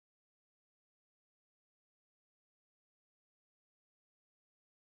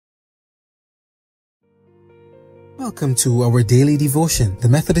Welcome to our daily devotion. The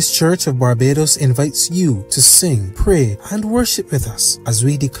Methodist Church of Barbados invites you to sing, pray, and worship with us as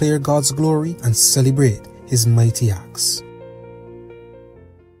we declare God's glory and celebrate His mighty acts.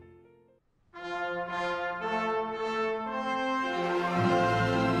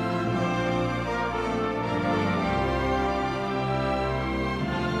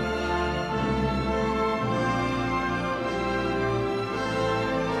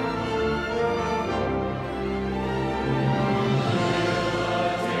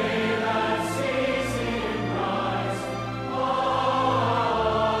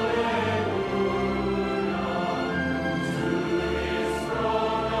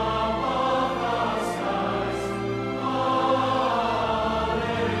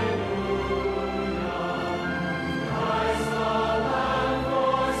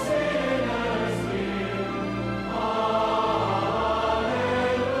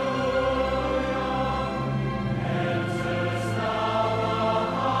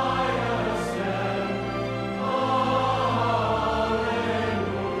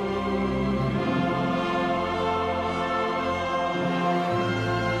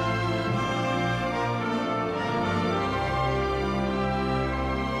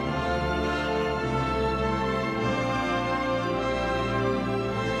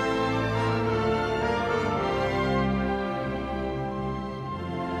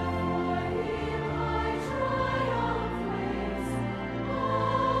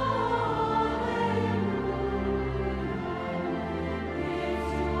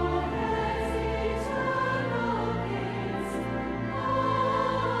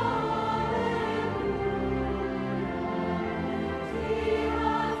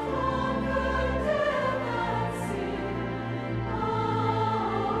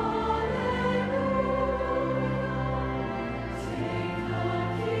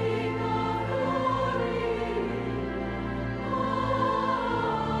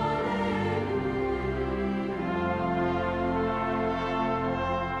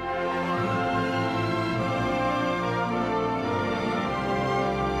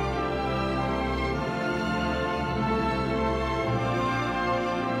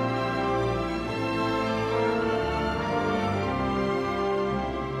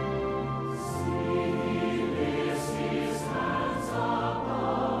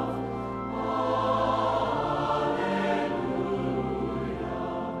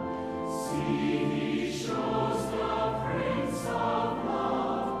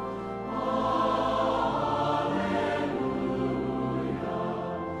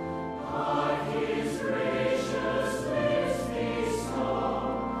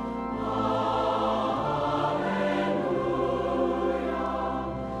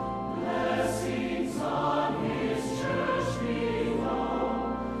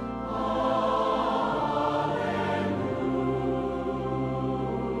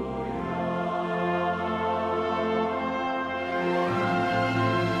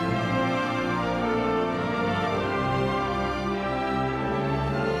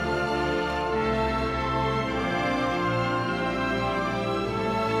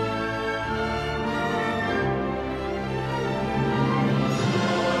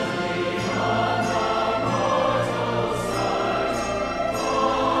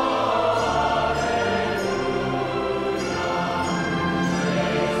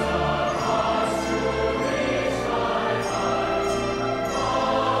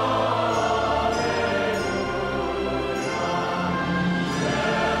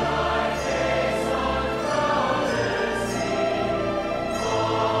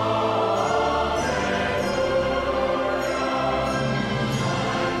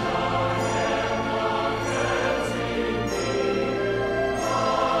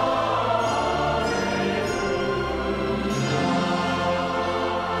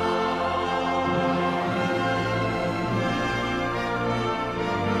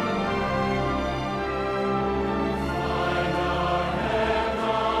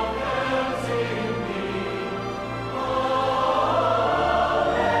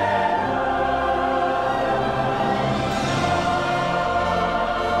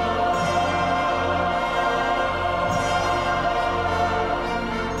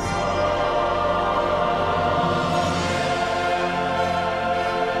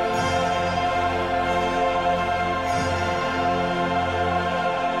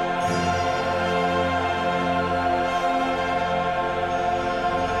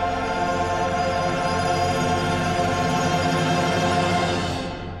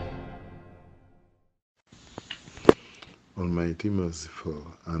 Almighty, merciful,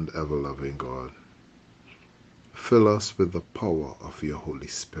 and ever-loving God, fill us with the power of your Holy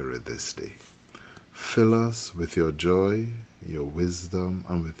Spirit this day. Fill us with your joy, your wisdom,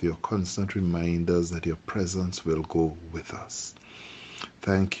 and with your constant reminders that your presence will go with us.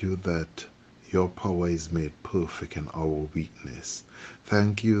 Thank you that your power is made perfect in our weakness.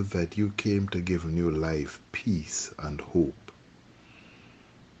 Thank you that you came to give new life, peace, and hope.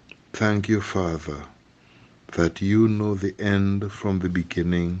 Thank you, Father, that you know the end from the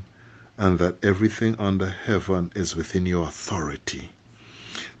beginning and that everything under heaven is within your authority.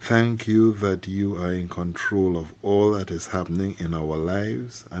 Thank you that you are in control of all that is happening in our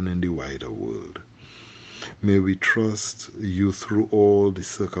lives and in the wider world. May we trust you through all the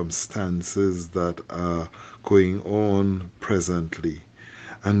circumstances that are going on presently,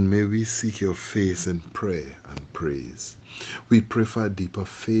 and may we seek your face in prayer and praise. We pray for a deeper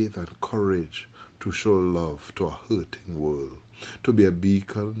faith and courage to show love to a hurting world, to be a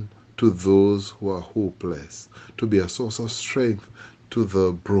beacon to those who are hopeless, to be a source of strength to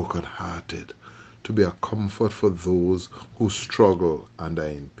the brokenhearted, to be a comfort for those who struggle and are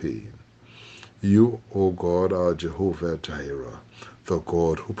in pain. You, O God, are Jehovah Jireh, the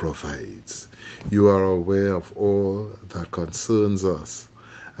God who provides. You are aware of all that concerns us,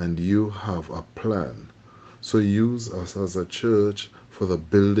 and you have a plan. So use us as a church for the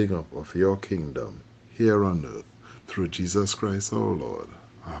building up of your kingdom here on earth, through Jesus Christ our Lord.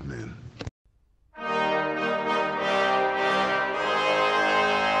 Amen.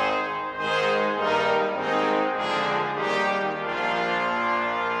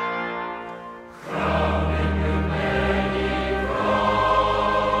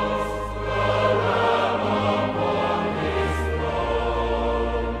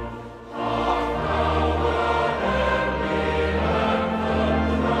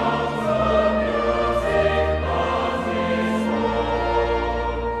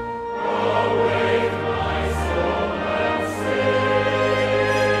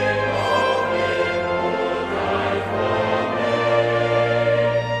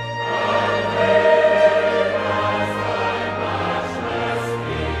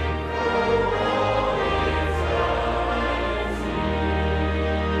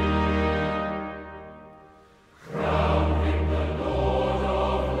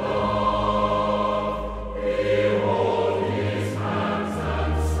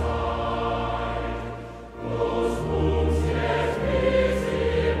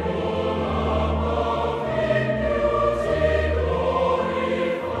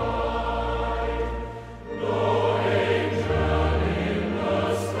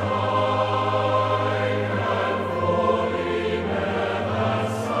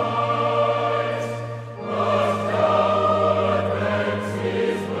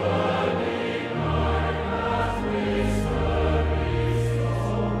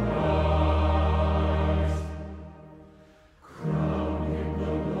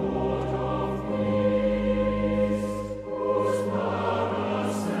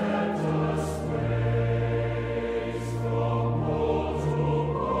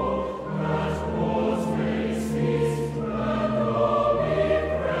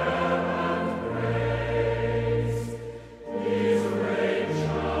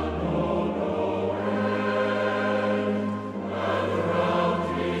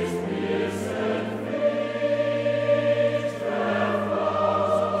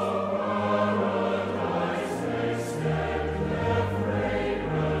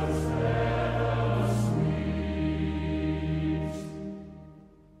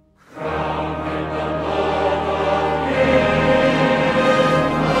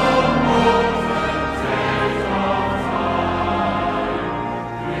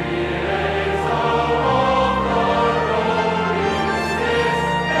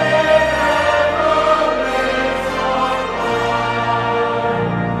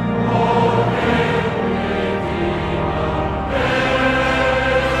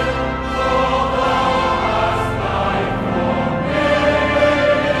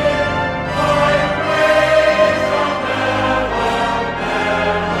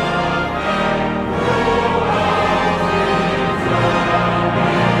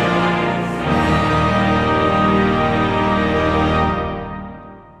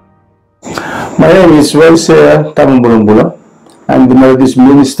 My name is Waisea Tavabulabula. I'm the Methodist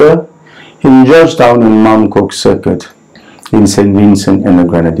minister in Georgetown and Mount Cook Circuit in St. Vincent and the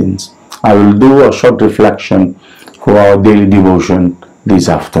Grenadines. I will do a short reflection for our daily devotion this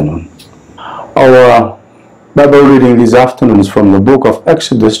afternoon. Our Bible reading this afternoon is from the book of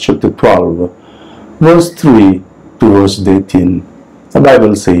Exodus chapter 12, verse 3 to verse 18. The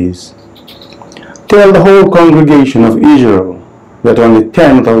Bible says, "Tell the whole congregation of Israel that on the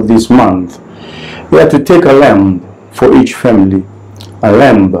 10th of this month they are to take a lamb for each family, a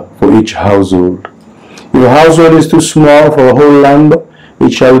lamb for each household. If a household is too small for a whole lamb,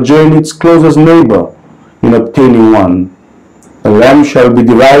 it shall join its closest neighbor in obtaining one. The lamb shall be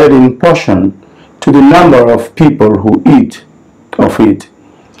divided in portion to the number of people who eat of it.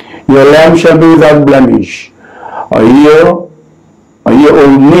 Your lamb shall be without blemish. A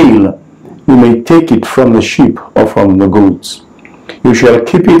year-old male, you may take it from the sheep or from the goats. You shall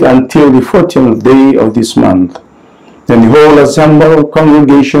keep it until the 14th day of this month. Then the whole assembled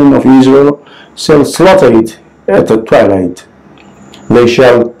congregation of Israel shall slaughter it at the twilight. They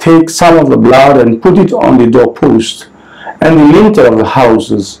shall take some of the blood and put it on the doorpost and the lintel of the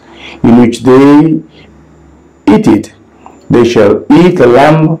houses in which they eat it. They shall eat the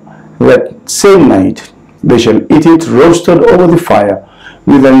lamb that same night. They shall eat it roasted over the fire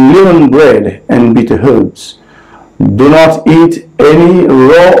with unleavened bread and bitter herbs. Do not eat any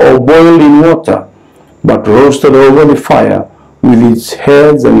raw or boiled in water, but roasted over the fire with its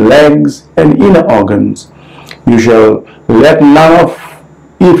heads and legs and inner organs. You shall let none of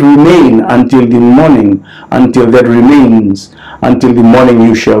it remain until the morning. Until that remains, until the morning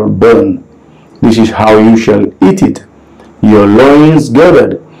you shall burn. This is how you shall eat it: your loins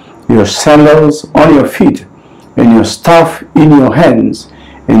girded, your sandals on your feet, and your staff in your hands,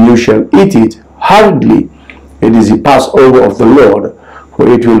 and you shall eat it hurriedly. It is the Passover of the Lord, for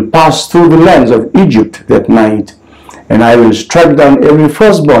it will pass through the lands of Egypt that night. And I will strike down every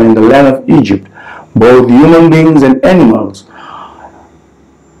firstborn in the land of Egypt, both human beings and animals.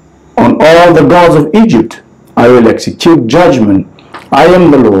 On all the gods of Egypt I will execute judgment. I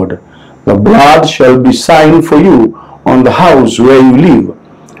am the Lord. The blood shall be signed for you on the house where you live.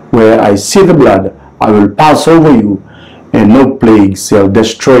 Where I see the blood, I will pass over you, and no plague shall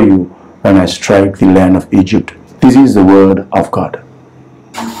destroy you when I strike the land of Egypt. This is the word of God.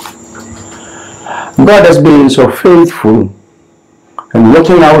 God has been so faithful in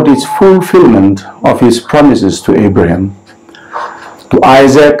working out its fulfillment of his promises to Abraham, to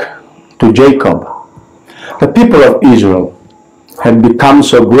Isaac, to Jacob. The people of Israel had become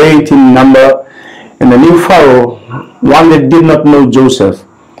so great in number, and the new Pharaoh, one that did not know Joseph,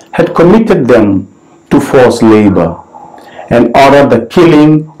 had committed them to forced labor and ordered the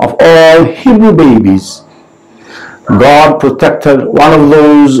killing of all Hebrew babies. God protected one of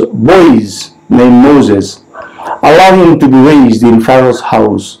those boys named Moses, allowed him to be raised in Pharaoh's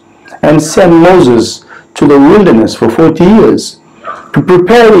house, and sent Moses to the wilderness for 40 years to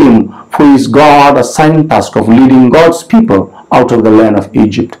prepare him for his God-assigned task of leading God's people out of the land of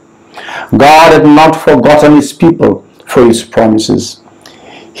Egypt. God had not forgotten his people for his promises.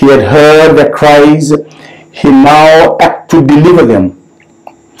 He had heard their cries. He now acted to deliver them.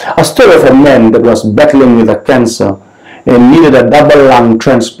 A story of a man that was battling with a cancer and needed a double lung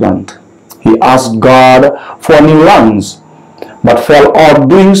transplant. He asked God for new lungs, but fell out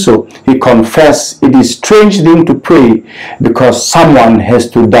doing so. He confessed, "It is a strange thing to pray because someone has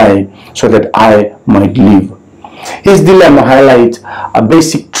to die so that I might live." His dilemma highlights a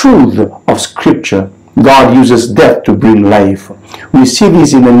basic truth of Scripture. God uses death to bring life. We see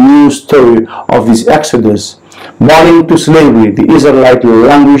this in the new story of this Exodus. Born into slavery, the Israelites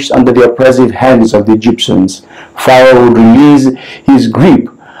languished under the oppressive hands of the Egyptians. Pharaoh would release his grip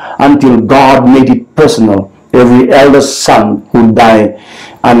until God made it personal. Every eldest son would die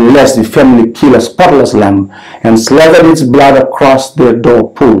unless the family killed a spotless lamb and slathered its blood across their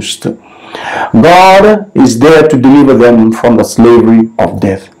doorpost. God is there to deliver them from the slavery of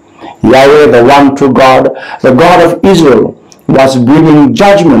death. Yahweh, the one true God, the God of Israel, was bringing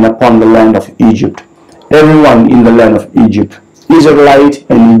judgment upon the land of Egypt. Everyone in the land of Egypt, Israelite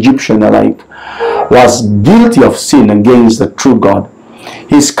and Egyptian alike, was guilty of sin against the true God.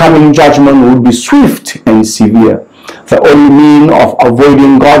 His coming judgment would be swift and severe. The only means of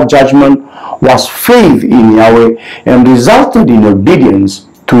avoiding God's judgment was faith in Yahweh and resulted in obedience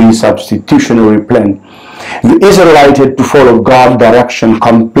to his substitutionary plan. The Israelites had to follow God's direction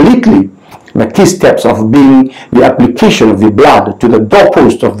completely. The key steps of being the application of the blood to the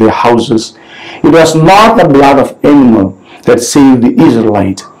doorpost of their houses. It was not the blood of animal that saved the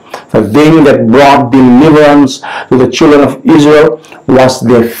Israelites. The thing that brought deliverance to the children of Israel was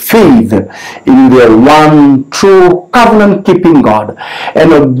their faith in their one true covenant-keeping God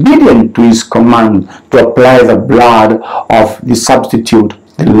and obedience to his command to apply the blood of the substitute,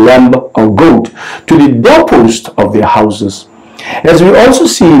 the lamb or goat, to the doorpost of their houses. As we also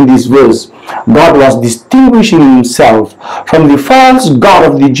see in this verse, God was distinguishing himself from the false god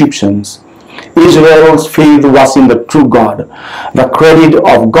of the Egyptians. Israel's faith was in the true God. The credit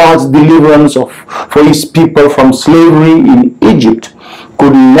of God's deliverance for his people from slavery in Egypt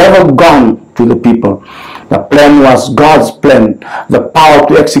could never gone to the people. The plan was God's plan. The power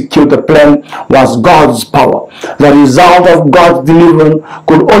to execute the plan was God's power. The result of God's deliverance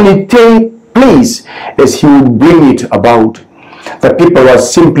could only take place as He would bring it about. The people were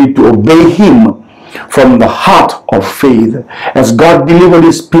simply to obey Him from the heart of faith. As God delivered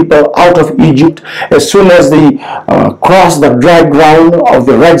His people out of Egypt, as soon as they crossed the dry ground of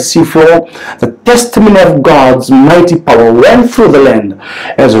the Red Sea floor, the testimony of God's mighty power went through the land,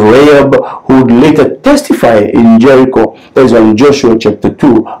 as Rahab, who would later testify in Jericho, as on Joshua chapter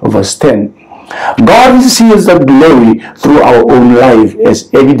 2 verse 10. God sees the glory through our own life as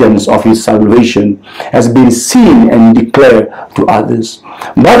evidence of His salvation has been seen and declared to others.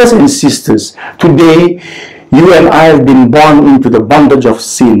 Brothers and sisters, today you and I have been born into the bondage of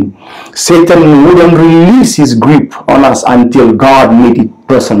sin. Satan wouldn't release his grip on us until God made it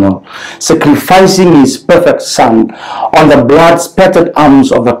personal, sacrificing His perfect Son on the blood-spattered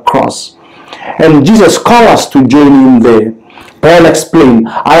arms of the cross. And Jesus called us to join Him there. Paul explained,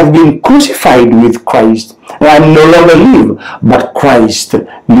 I have been crucified with Christ, and I no longer live, but Christ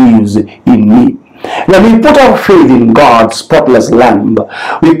lives in me. When we put our faith in God's spotless Lamb,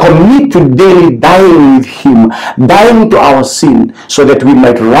 we commit to daily dying with Him, dying to our sin, so that we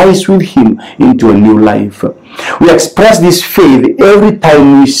might rise with Him into a new life. We express this faith every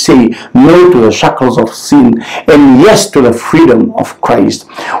time we say no to the shackles of sin and yes to the freedom of Christ.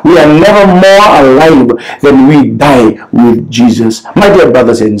 We are never more alive than we die with Jesus. My dear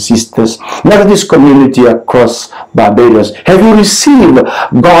brothers and sisters, Methodist community across Barbados, have you received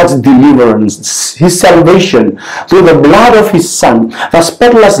God's deliverance, His salvation through the blood of His Son, the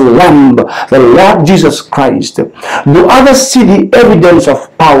spotless Lamb, the Lord Jesus Christ? Do others see the evidence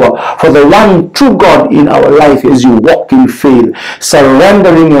of power for the one true God in our life as you walk in faith,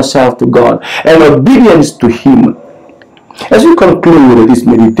 surrendering yourself to God and obedience to Him? As we conclude this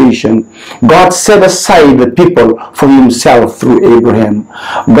meditation, God set aside the people for Himself through Abraham.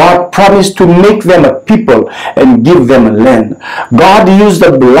 God promised to make them a people and give them a land. God used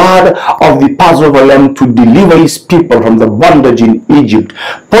the blood of the Passover lamb to deliver His people from the bondage in Egypt,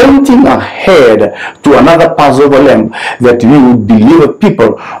 pointing ahead to another Passover lamb that we would deliver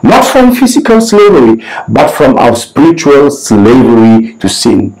people not from physical slavery, but from our spiritual slavery to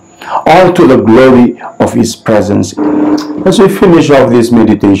sin, all to the glory of His presence. As we finish off this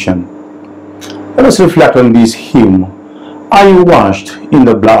meditation, let us reflect on this hymn, Are you washed in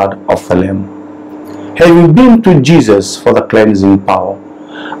the blood of the Lamb? Have you been to Jesus for the cleansing power?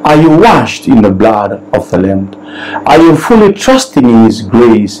 Are you washed in the blood of the Lamb? Are you fully trusting in His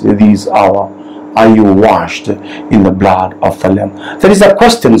grace this hour? Are you washed in the blood of the Lamb? That is the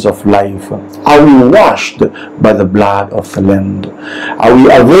questions of life. Are we washed by the blood of the Lamb? Are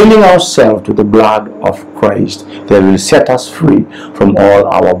we availing ourselves to the blood of Christ that will set us free from all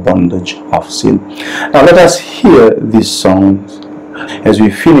our bondage of sin? Now let us hear these songs as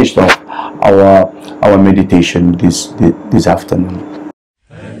we finish off our meditation this afternoon.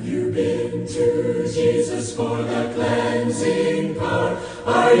 Have you been to Jesus for the cleansing power?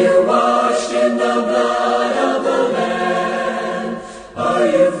 Are you washed in the blood of the Lamb? Are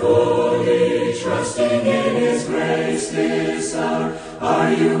you fully trusting in His grace this hour?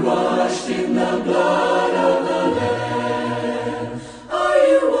 Are you washed in the blood of the Lamb? Are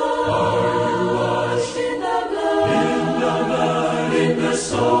you washed in the blood? In the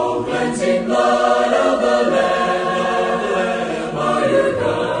soul cleansing blood of the Lamb. Are your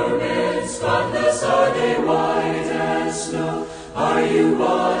garments spotless? Are they white as snow? Are you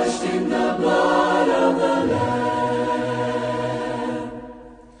washed in the blood of the Lamb?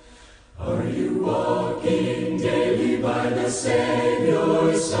 Are you walking daily by the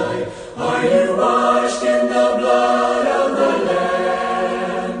Savior's side? Are you washed in the blood of the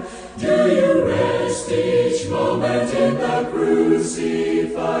Lamb? Do you rest each moment in the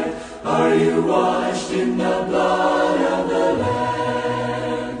crucified? Are you washed in the blood of the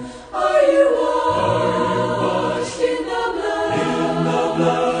Lamb? Are you washed in the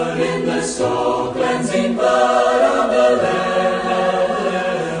blood, in the soul cleansing blood of the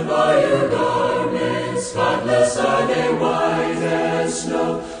Lamb? Are your garments spotless? Are they white as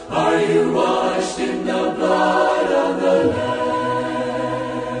snow? Are you washed in the blood of the Lamb?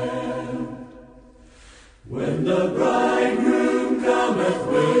 When the bridegroom cometh,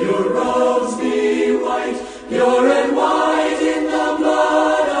 will your robes be white, pure and white in the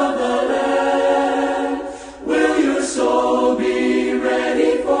blood of the Lamb? Will your soul be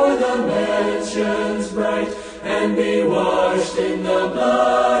ready for the mansions bright, and be washed in the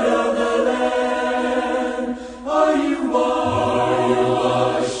blood of the Lamb? Are you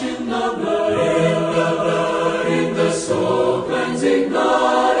washed in the blood, in the soul cleansing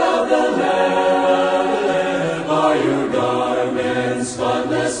blood of the Lamb?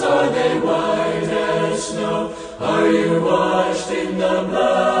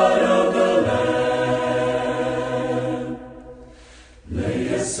 Lay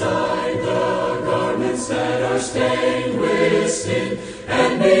aside the garments that are stained with sin,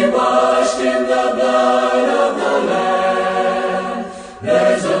 and be washed in the blood of the Lamb.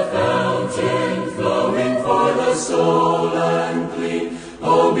 There's a fountain flowing for the soul unclean.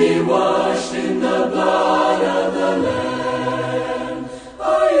 Oh, be washed in the blood of the Lamb.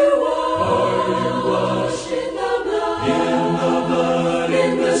 Are you washed in the blood? In the blood,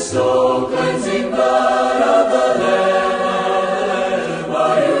 in the soul cleansing blood of the Lamb.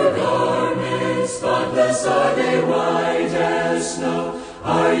 Are your garments spotless? Are they white as snow?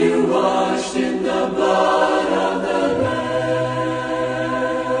 Are you washed in the blood of the Lamb?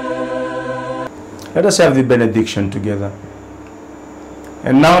 Let us have the benediction together.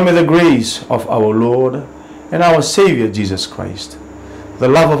 And now may the grace of our Lord and our Savior Jesus Christ, the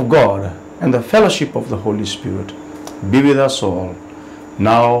love of God, and the fellowship of the Holy Spirit be with us all,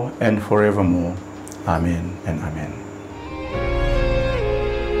 now and forevermore. Amen and amen.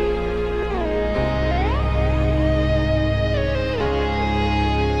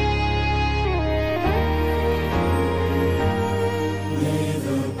 May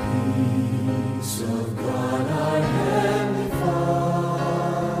the peace of God our Heavenly Father,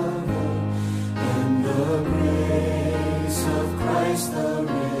 and the grace of Christ the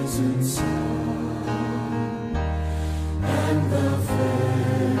risen Son, and the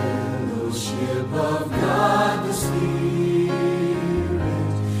fellowship of God the Spirit,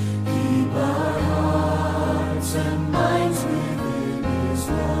 keep our hearts and minds within His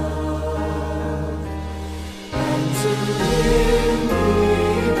love. And to Him be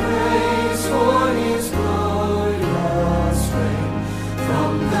praise for His glorious reign,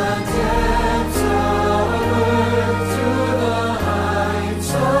 from the depths of earth to the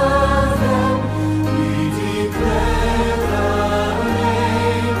heights of heaven. We declare the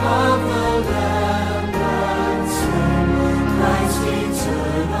name of the Lamb God slain, Christ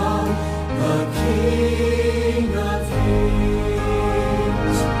eternal, the King of kings.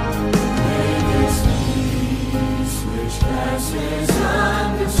 May this peace which passes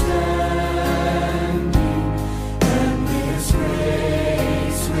understanding, and this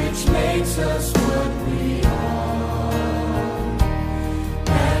grace which makes us what we are,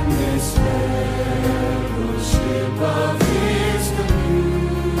 and this fellowship of His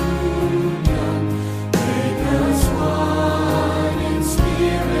communion, make us one in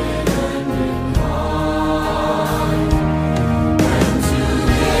spirit and in heart. And to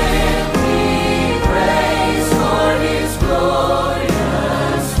Him we praise for His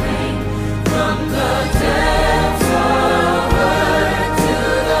glorious reign, from the depths of earth to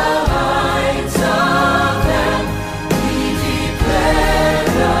the heights of heaven. We declare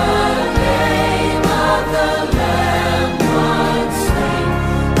the name of the Lamb once slain,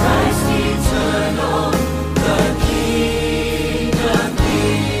 Christ eternal, the King of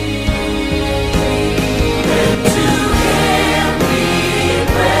kings. And to Him we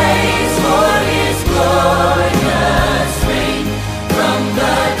praise for His glorious reign, from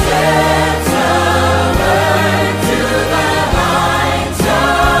the depths of earth to the heights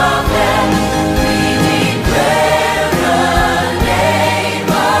of heaven. We declare the name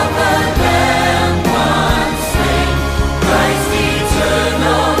of the Lamb once slain, Christ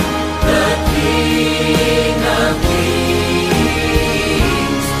eternal, the King of kings.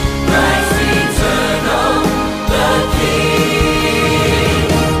 Christ eternal, the King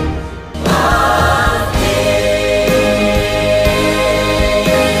of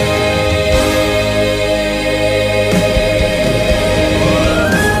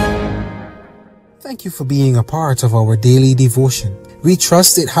Thank you for being a part of our daily devotion. We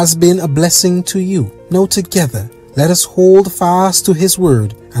trust it has been a blessing to you. Now together, let us hold fast to His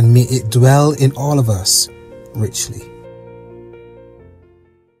word, and may it dwell in all of us richly.